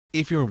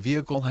If your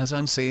vehicle has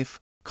unsafe,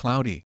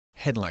 cloudy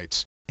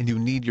headlights, and you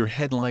need your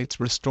headlights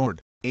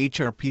restored,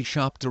 HRP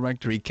Shop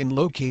Directory can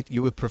locate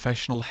you a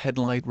professional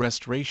headlight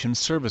restoration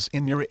service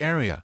in your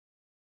area.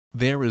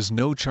 There is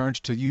no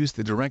charge to use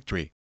the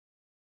directory.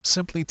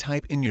 Simply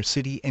type in your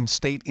city and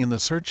state in the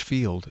search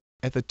field,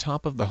 at the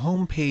top of the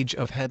home page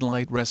of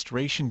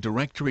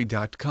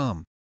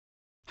headlightrestorationdirectory.com.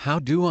 How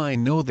do I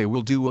know they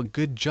will do a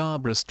good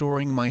job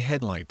restoring my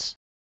headlights?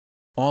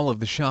 All of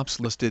the shops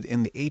listed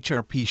in the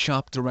HRP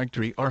Shop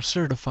Directory are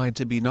certified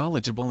to be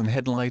knowledgeable in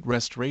headlight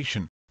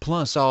restoration,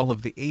 plus all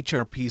of the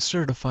HRP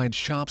certified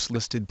shops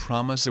listed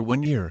promise a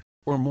 1-year,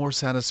 or more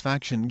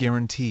satisfaction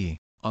guarantee,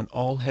 on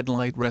all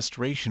headlight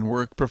restoration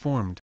work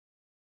performed.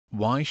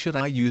 Why should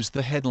I use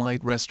the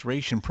Headlight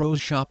Restoration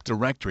Pros Shop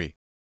Directory?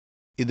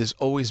 It is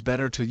always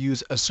better to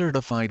use a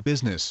certified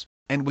business,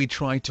 and we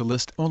try to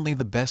list only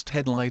the best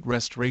headlight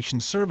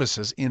restoration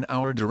services in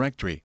our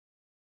directory.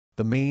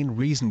 The main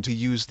reason to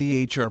use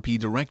the HRP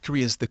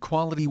directory is the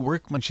quality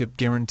workmanship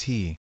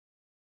guarantee.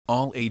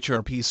 All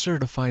HRP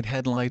certified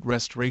headlight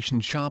restoration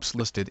shops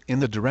listed in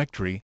the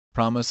directory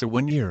promise a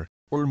 1-year,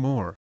 or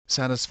more,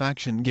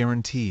 satisfaction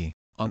guarantee,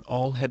 on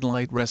all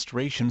headlight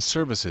restoration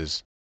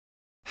services.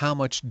 How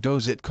much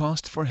does it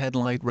cost for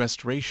headlight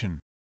restoration?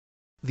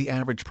 The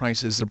average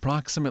price is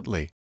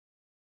approximately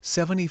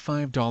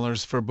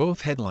 $75 for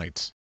both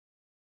headlights.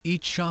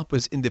 Each shop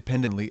is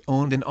independently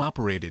owned and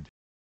operated.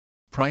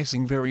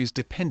 Pricing varies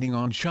depending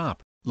on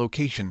shop,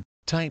 location,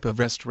 type of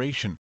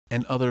restoration,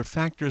 and other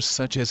factors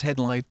such as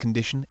headlight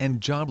condition and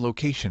job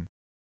location.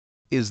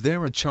 Is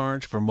there a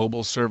charge for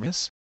mobile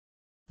service?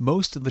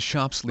 Most of the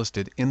shops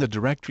listed in the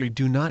directory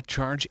do not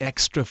charge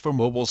extra for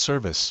mobile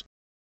service.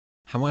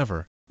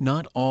 However,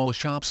 not all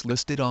shops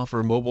listed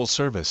offer mobile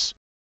service.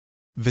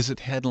 Visit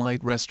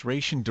Headlight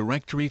Restoration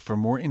Directory for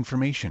more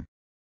information.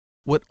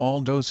 What all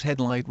does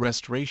Headlight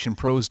Restoration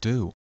Pros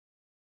do?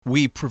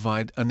 We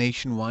provide a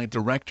nationwide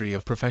directory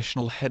of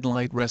professional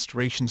headlight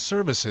restoration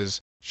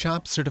services,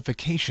 shop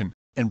certification,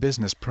 and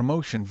business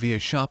promotion via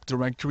shop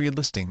directory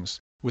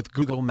listings, with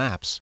Google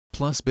Maps,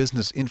 plus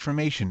business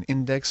information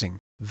indexing,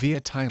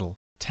 via title,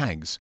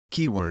 tags,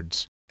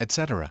 keywords,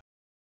 etc.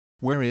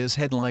 Where is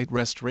Headlight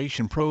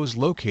Restoration Pros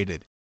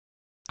located?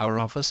 Our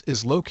office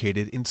is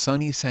located in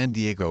sunny San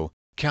Diego,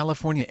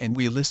 California, and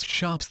we list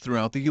shops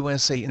throughout the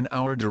USA in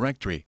our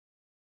directory.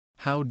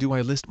 How do I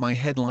list my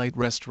headlight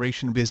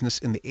restoration business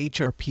in the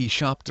HRP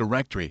Shop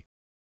Directory?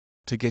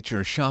 To get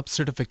your shop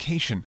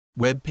certification,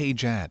 web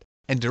page ad,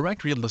 and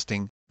directory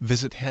listing,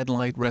 visit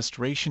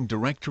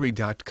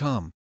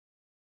headlightrestorationdirectory.com.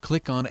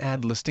 Click on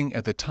Add Listing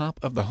at the top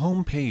of the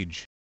home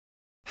page.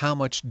 How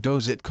much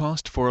does it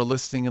cost for a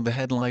listing of the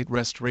Headlight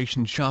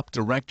Restoration Shop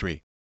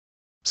Directory?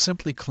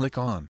 Simply click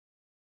on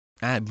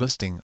Add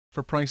Listing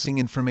for pricing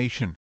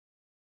information.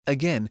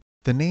 Again,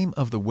 the name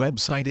of the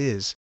website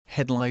is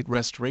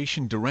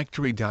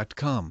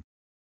headlightrestorationdirectory.com.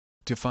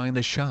 To find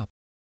a shop,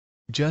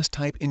 just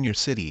type in your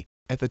city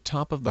at the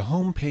top of the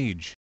home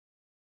page.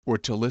 Or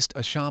to list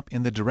a shop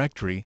in the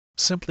directory,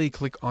 simply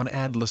click on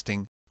Add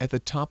Listing at the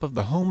top of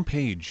the home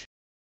page.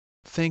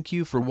 Thank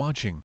you for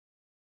watching.